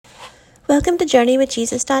Welcome to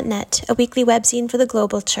JourneyWithJesus.net, a weekly webzine for the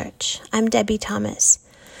global church. I'm Debbie Thomas.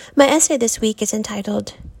 My essay this week is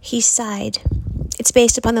entitled, He Sighed. It's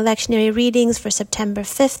based upon the lectionary readings for September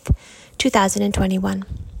 5th, 2021.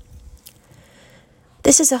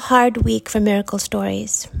 This is a hard week for miracle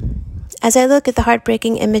stories. As I look at the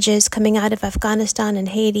heartbreaking images coming out of Afghanistan and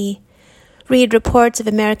Haiti, read reports of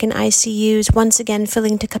American ICUs once again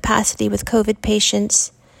filling to capacity with COVID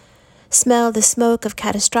patients, smell the smoke of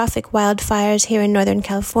catastrophic wildfires here in Northern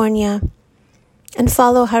California, and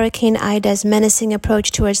follow Hurricane Ida's menacing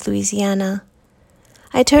approach towards Louisiana,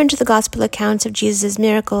 I turn to the gospel accounts of Jesus'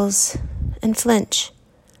 miracles and flinch.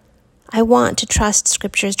 I want to trust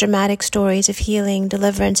Scripture's dramatic stories of healing,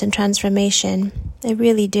 deliverance, and transformation. I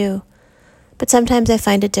really do. But sometimes I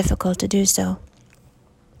find it difficult to do so.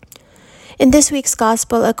 In this week's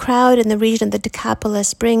gospel, a crowd in the region of the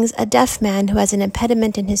Decapolis brings a deaf man who has an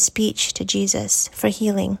impediment in his speech to Jesus for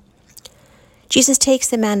healing. Jesus takes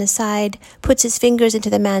the man aside, puts his fingers into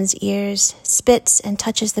the man's ears, spits and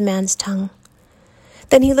touches the man's tongue.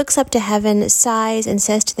 Then he looks up to heaven, sighs, and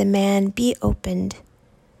says to the man, "Be opened."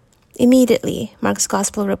 Immediately, Mark's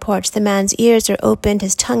gospel reports, the man's ears are opened,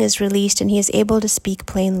 his tongue is released, and he is able to speak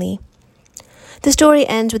plainly. The story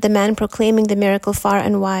ends with the man proclaiming the miracle far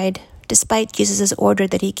and wide, despite Jesus' order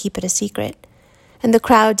that he keep it a secret, and the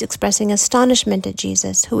crowds expressing astonishment at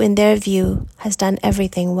Jesus, who in their view has done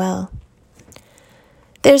everything well.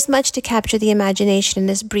 There's much to capture the imagination in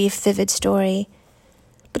this brief, vivid story,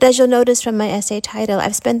 but as you'll notice from my essay title,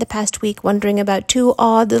 I've spent the past week wondering about two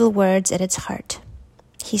odd little words at its heart.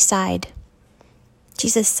 He sighed.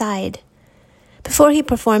 Jesus sighed. Before he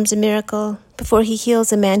performs a miracle, before he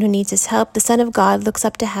heals a man who needs his help, the Son of God looks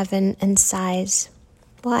up to heaven and sighs.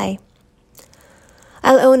 Why?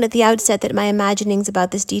 I'll own at the outset that my imaginings about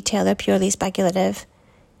this detail are purely speculative.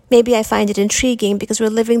 Maybe I find it intriguing because we're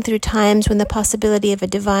living through times when the possibility of a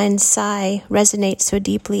divine sigh resonates so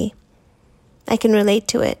deeply. I can relate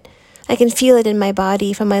to it. I can feel it in my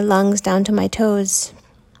body from my lungs down to my toes.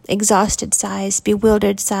 Exhausted sighs,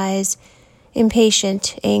 bewildered sighs,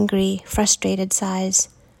 impatient, angry, frustrated sighs.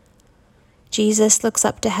 Jesus looks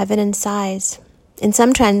up to heaven and sighs. In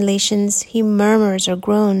some translations, he murmurs or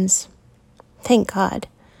groans. Thank God.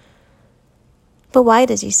 But why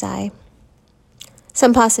does he sigh?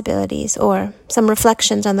 Some possibilities, or some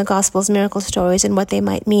reflections on the Gospel's miracle stories and what they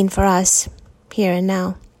might mean for us, here and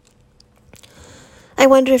now. I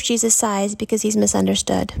wonder if Jesus sighs because he's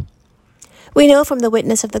misunderstood. We know from the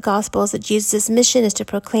witness of the Gospels that Jesus' mission is to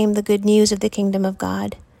proclaim the good news of the kingdom of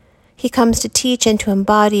God. He comes to teach and to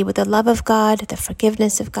embody what the love of God, the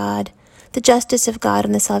forgiveness of God, the justice of God,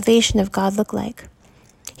 and the salvation of God look like.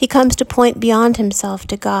 He comes to point beyond himself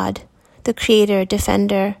to God, the creator,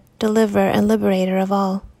 defender, deliverer, and liberator of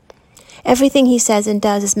all. Everything he says and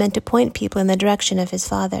does is meant to point people in the direction of his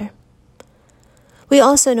Father. We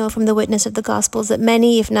also know from the witness of the Gospels that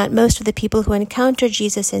many, if not most of the people who encounter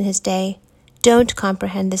Jesus in his day, don't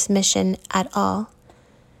comprehend this mission at all.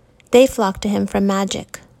 They flock to him for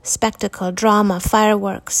magic, spectacle, drama,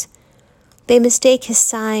 fireworks. They mistake his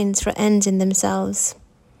signs for ends in themselves.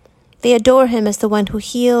 They adore him as the one who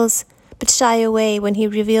heals, but shy away when he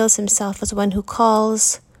reveals himself as one who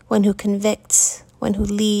calls, one who convicts, one who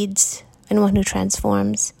leads, and one who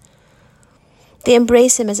transforms. They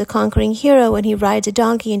embrace him as a conquering hero when he rides a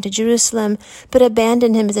donkey into Jerusalem, but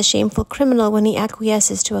abandon him as a shameful criminal when he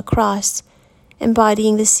acquiesces to a cross,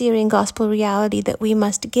 embodying the searing gospel reality that we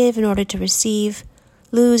must give in order to receive,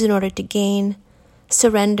 lose in order to gain,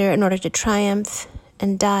 surrender in order to triumph,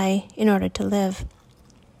 and die in order to live.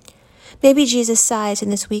 Maybe Jesus sighs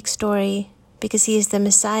in this week's story because he is the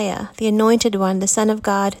Messiah, the Anointed One, the Son of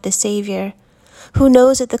God, the Savior, who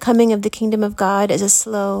knows that the coming of the kingdom of God is a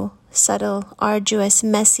slow, subtle, arduous,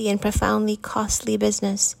 messy, and profoundly costly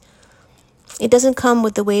business. It doesn't come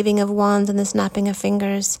with the waving of wands and the snapping of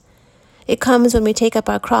fingers. It comes when we take up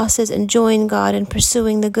our crosses and join God in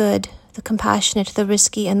pursuing the good, the compassionate, the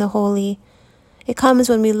risky, and the holy. It comes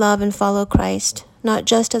when we love and follow Christ, not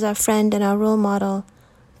just as our friend and our role model,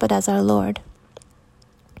 but as our Lord.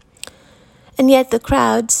 And yet the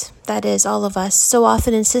crowds, that is, all of us, so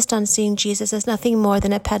often insist on seeing Jesus as nothing more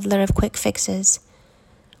than a peddler of quick fixes.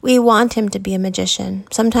 We want him to be a magician,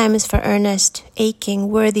 sometimes for earnest, aching,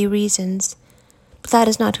 worthy reasons, but that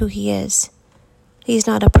is not who he is. He is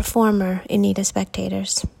not a performer in need of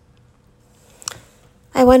spectators.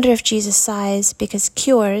 I wonder if Jesus sighs because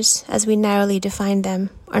cures, as we narrowly define them,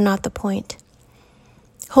 are not the point.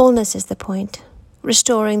 Wholeness is the point.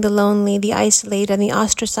 Restoring the lonely, the isolated, and the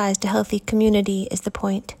ostracized to healthy community is the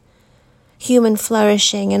point. Human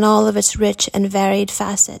flourishing in all of its rich and varied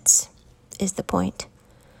facets is the point.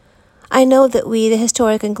 I know that we, the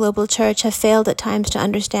historic and global church, have failed at times to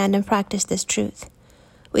understand and practice this truth.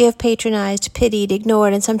 We have patronized, pitied,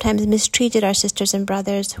 ignored, and sometimes mistreated our sisters and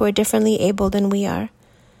brothers who are differently able than we are.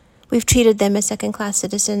 We've treated them as second-class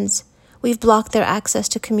citizens. We've blocked their access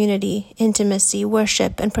to community, intimacy,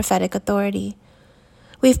 worship, and prophetic authority.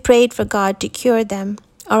 We've prayed for God to cure them,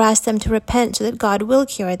 or asked them to repent so that God will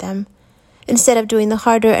cure them, instead of doing the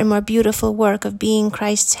harder and more beautiful work of being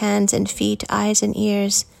Christ's hands and feet, eyes and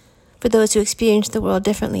ears, for those who experience the world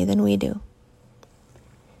differently than we do.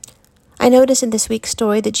 I notice in this week's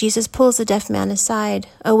story that Jesus pulls the deaf man aside,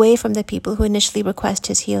 away from the people who initially request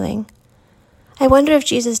his healing. I wonder if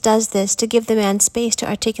Jesus does this to give the man space to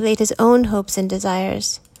articulate his own hopes and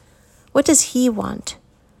desires. What does he want?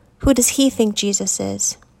 Who does he think Jesus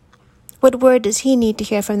is? What word does he need to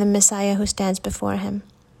hear from the Messiah who stands before him?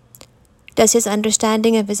 Does his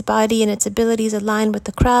understanding of his body and its abilities align with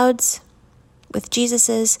the crowd's, with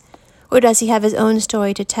Jesus's, or does he have his own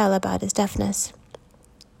story to tell about his deafness?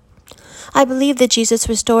 I believe that Jesus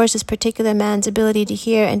restores this particular man's ability to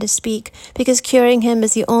hear and to speak because curing him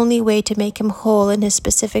is the only way to make him whole in his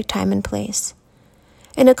specific time and place.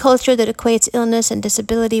 In a culture that equates illness and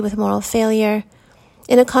disability with moral failure,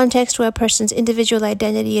 in a context where a person's individual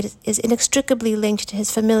identity is inextricably linked to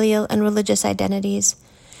his familial and religious identities,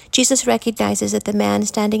 Jesus recognizes that the man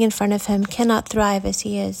standing in front of him cannot thrive as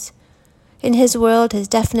he is. In his world, his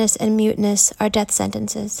deafness and muteness are death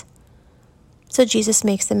sentences. So Jesus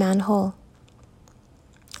makes the man whole.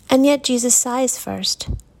 And yet Jesus sighs first.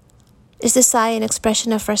 Is the sigh an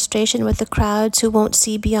expression of frustration with the crowds who won't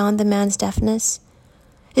see beyond the man's deafness?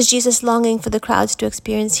 Is Jesus longing for the crowds to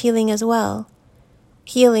experience healing as well?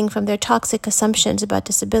 Healing from their toxic assumptions about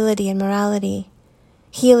disability and morality.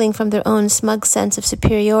 Healing from their own smug sense of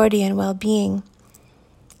superiority and well-being.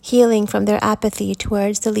 Healing from their apathy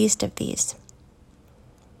towards the least of these.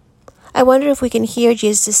 I wonder if we can hear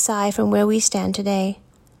Jesus' sigh from where we stand today.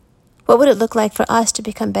 What would it look like for us to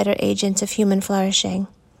become better agents of human flourishing?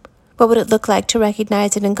 What would it look like to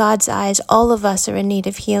recognize that in God's eyes all of us are in need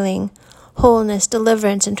of healing, wholeness,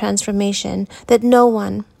 deliverance, and transformation, that no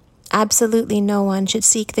one, absolutely no one, should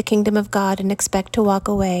seek the kingdom of God and expect to walk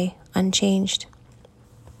away unchanged?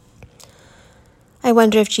 I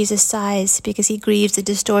wonder if Jesus sighs because he grieves the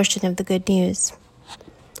distortion of the good news.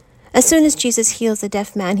 As soon as Jesus heals the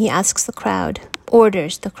deaf man, he asks the crowd,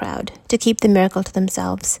 orders the crowd, to keep the miracle to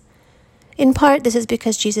themselves. In part, this is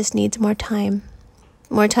because Jesus needs more time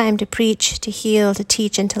to preach, to heal, to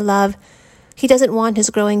teach, and to love. He doesn't want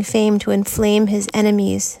his growing fame to inflame his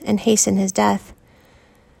enemies and hasten his death.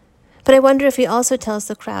 But I wonder if he also tells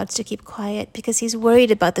the crowds to keep quiet because he's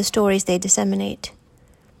worried about the stories they disseminate.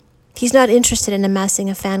 He's not interested in amassing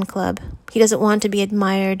a fan club. He doesn't want to be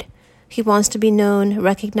admired. He wants to be known,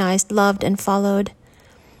 recognized, loved, and followed.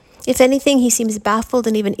 If anything, he seems baffled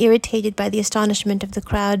and even irritated by the astonishment of the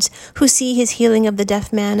crowds, who see his healing of the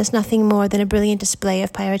deaf man as nothing more than a brilliant display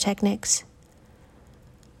of pyrotechnics.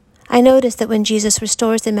 I notice that when Jesus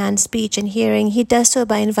restores the man's speech and hearing, he does so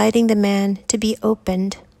by inviting the man to be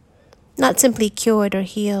opened, not simply cured or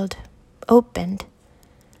healed, opened.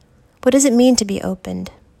 What does it mean to be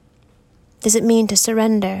opened? Does it mean to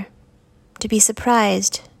surrender, to be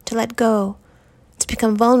surprised, to let go, to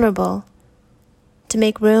become vulnerable, to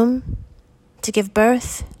make room, to give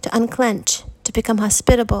birth, to unclench, to become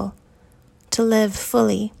hospitable, to live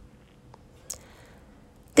fully?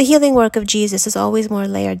 The healing work of Jesus is always more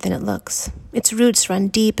layered than it looks. Its roots run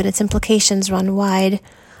deep and its implications run wide.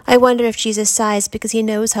 I wonder if Jesus sighs because he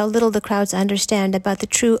knows how little the crowds understand about the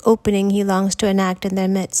true opening he longs to enact in their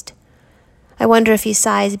midst. I wonder if he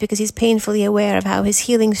sighs because he's painfully aware of how his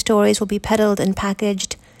healing stories will be peddled and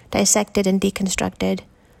packaged, dissected and deconstructed,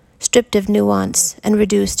 stripped of nuance and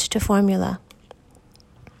reduced to formula.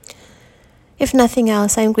 If nothing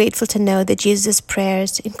else, I am grateful to know that Jesus'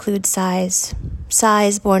 prayers include sighs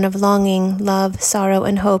born of longing, love, sorrow,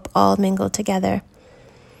 and hope all mingled together.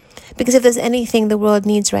 Because if there's anything the world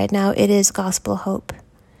needs right now, it is gospel hope.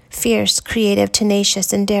 Fierce, creative,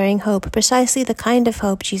 tenacious, and daring hope, precisely the kind of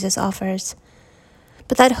hope Jesus offers.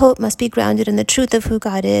 But that hope must be grounded in the truth of who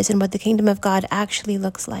God is and what the kingdom of God actually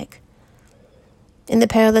looks like. In the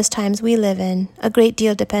perilous times we live in, a great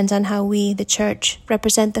deal depends on how we, the church,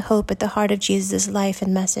 represent the hope at the heart of Jesus' life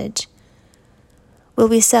and message. Will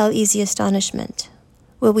we sell easy astonishment?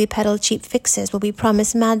 Will we peddle cheap fixes? Will we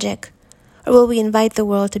promise magic? Or will we invite the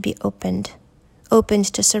world to be opened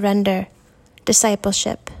to surrender,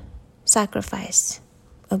 discipleship, sacrifice,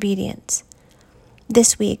 obedience?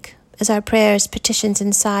 This week, as our prayers, petitions,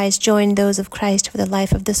 and sighs join those of Christ for the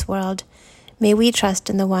life of this world, may we trust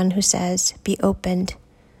in the one who says, "Be opened."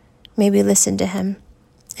 May we listen to him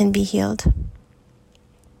and be healed.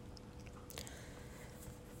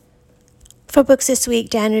 For books this week,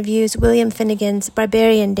 Dan reviews William Finnegan's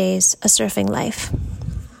Barbarian Days, A Surfing Life.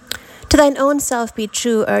 To thine own self be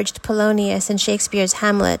true, urged Polonius in Shakespeare's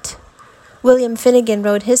Hamlet. William Finnegan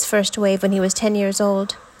rode his first wave when he was 10 years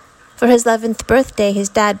old. For his 11th birthday, his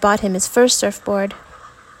dad bought him his first surfboard.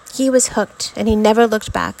 He was hooked, and he never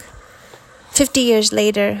looked back. 50 years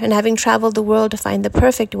later, and having traveled the world to find the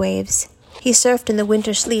perfect waves, he surfed in the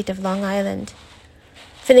winter sleet of Long Island.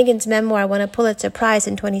 Finnegan's memoir won a Pulitzer Prize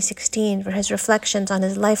in 2016 for his reflections on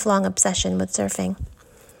his lifelong obsession with surfing.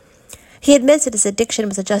 He admits that his addiction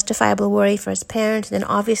was a justifiable worry for his parents and an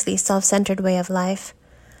obviously self-centered way of life.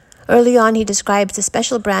 Early on, he describes the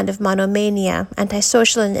special brand of monomania,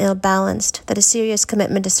 antisocial and ill-balanced, that a serious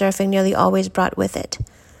commitment to surfing nearly always brought with it.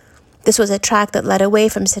 This was a track that led away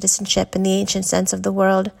from citizenship in the ancient sense of the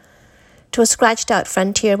world, to a scratched-out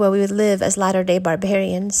frontier where we would live as latter-day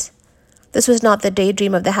barbarians. This was not the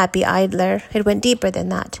daydream of the happy idler. It went deeper than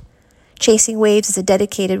that. Chasing waves in a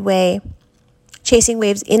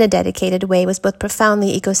dedicated way was both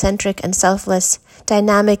profoundly egocentric and selfless,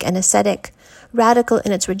 dynamic and ascetic, radical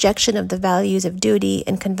in its rejection of the values of duty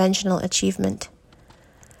and conventional achievement.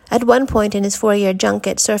 At one point in his 4-year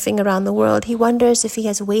junket surfing around the world, he wonders if he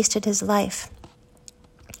has wasted his life.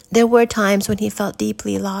 There were times when he felt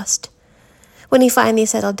deeply lost. When he finally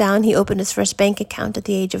settled down, he opened his first bank account at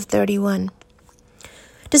the age of 31.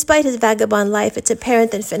 Despite his vagabond life, it's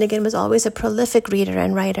apparent that Finnegan was always a prolific reader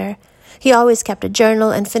and writer. He always kept a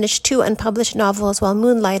journal and finished 2 unpublished novels while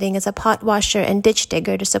moonlighting as a pot washer and ditch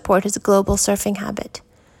digger to support his global surfing habit.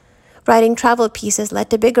 Writing travel pieces led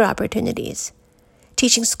to bigger opportunities.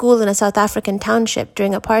 Teaching school in a South African township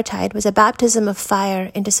during apartheid was a baptism of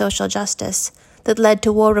fire into social justice that led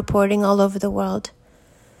to war reporting all over the world.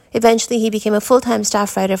 Eventually, he became a full-time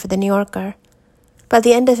staff writer for The New Yorker. By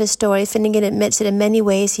the end of his story, Finnegan admits that in many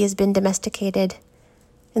ways he has been domesticated.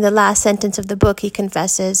 In the last sentence of the book, he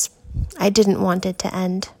confesses, "I didn't want it to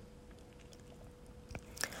end."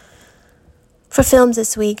 For films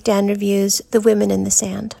this week, Dan reviews The Women in the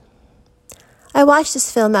Sand. I watched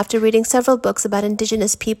this film after reading several books about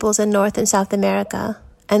indigenous peoples in North and South America,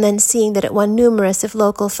 and then seeing that it won numerous, if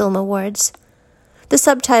local, film awards. The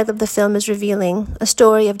subtitle of the film is revealing, a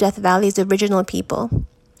story of Death Valley's original people.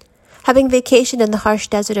 Having vacationed in the harsh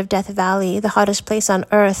desert of Death Valley, the hottest place on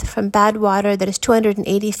Earth, from bad water that is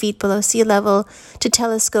 280 feet below sea level to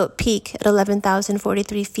Telescope Peak at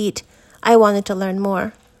 11,043 feet, I wanted to learn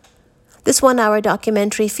more. This 1-hour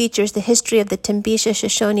documentary features the history of the Timbisha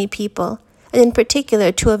Shoshone people, and in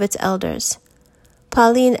particular 2 of its elders.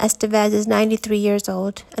 Pauline Estevez is 93 years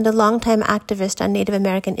old and a longtime activist on Native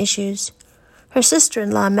American issues. Her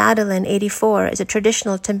sister-in-law, Madeline, 84, is a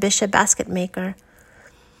traditional Timbisha basket maker.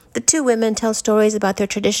 The 2 women tell stories about their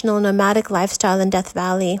traditional nomadic lifestyle in Death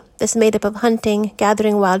Valley. This made up of hunting,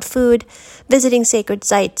 gathering wild food, visiting sacred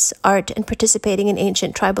sites, art, and participating in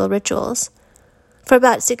ancient tribal rituals. For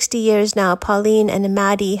about 60 years now, Pauline and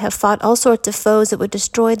Maddie have fought all sorts of foes that would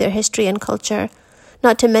destroy their history and culture,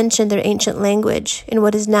 not to mention their ancient language, in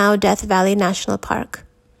what is now Death Valley National Park.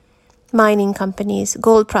 Mining companies,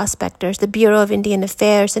 gold prospectors, the Bureau of Indian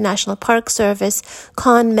Affairs, the National Park Service,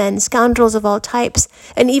 con men, scoundrels of all types,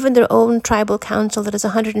 and even their own tribal council that is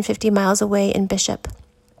 150 miles away in Bishop.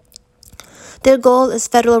 Their goal is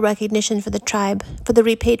federal recognition for the tribe, for the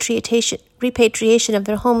repatriation of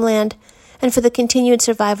their homeland, and for the continued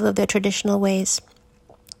survival of their traditional ways.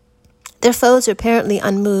 Their foes are apparently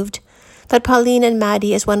unmoved, but Pauline and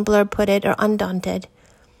Maddie, as one blurb put it, are undaunted.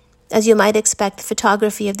 As you might expect, the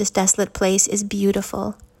photography of this desolate place is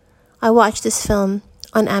beautiful. I watched this film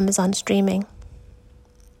on Amazon Streaming.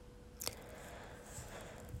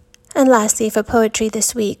 And lastly, for poetry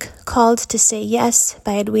this week, Called to Say Yes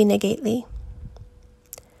by Edwina Gately.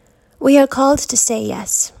 We are called to say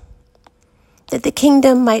yes, that the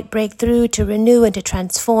kingdom might break through to renew and to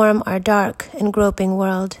transform our dark and groping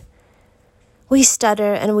world. We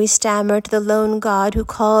stutter and we stammer to the lone God who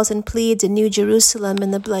calls and pleads a new Jerusalem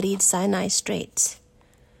in the bloodied Sinai Straits.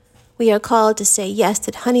 We are called to say yes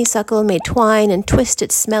that honeysuckle may twine and twist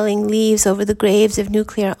its smelling leaves over the graves of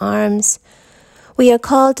nuclear arms. We are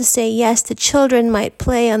called to say yes that children might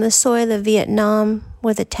play on the soil of Vietnam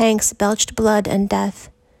where the tanks belched blood and death.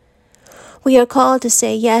 We are called to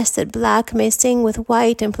say yes that black may sing with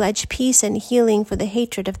white and pledge peace and healing for the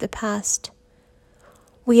hatred of the past.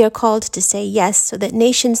 We are called to say yes so that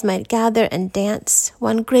nations might gather and dance,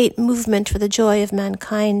 one great movement for the joy of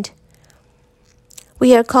mankind.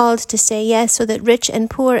 We are called to say yes so that rich and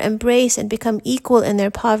poor embrace and become equal in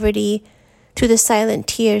their poverty through the silent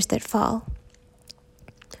tears that fall.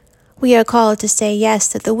 We are called to say yes,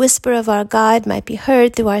 that the whisper of our God might be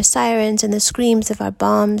heard through our sirens and the screams of our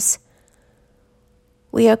bombs.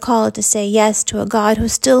 We are called to say yes to a God who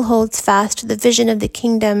still holds fast to the vision of the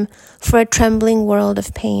kingdom for a trembling world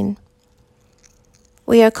of pain.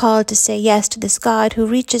 We are called to say yes to this God who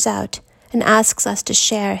reaches out and asks us to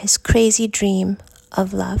share his crazy dream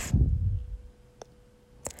of love.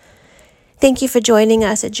 Thank you for joining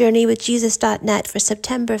us at JourneyWithJesus.net for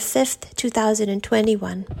September 5th,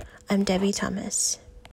 2021. I'm Debbie Thomas.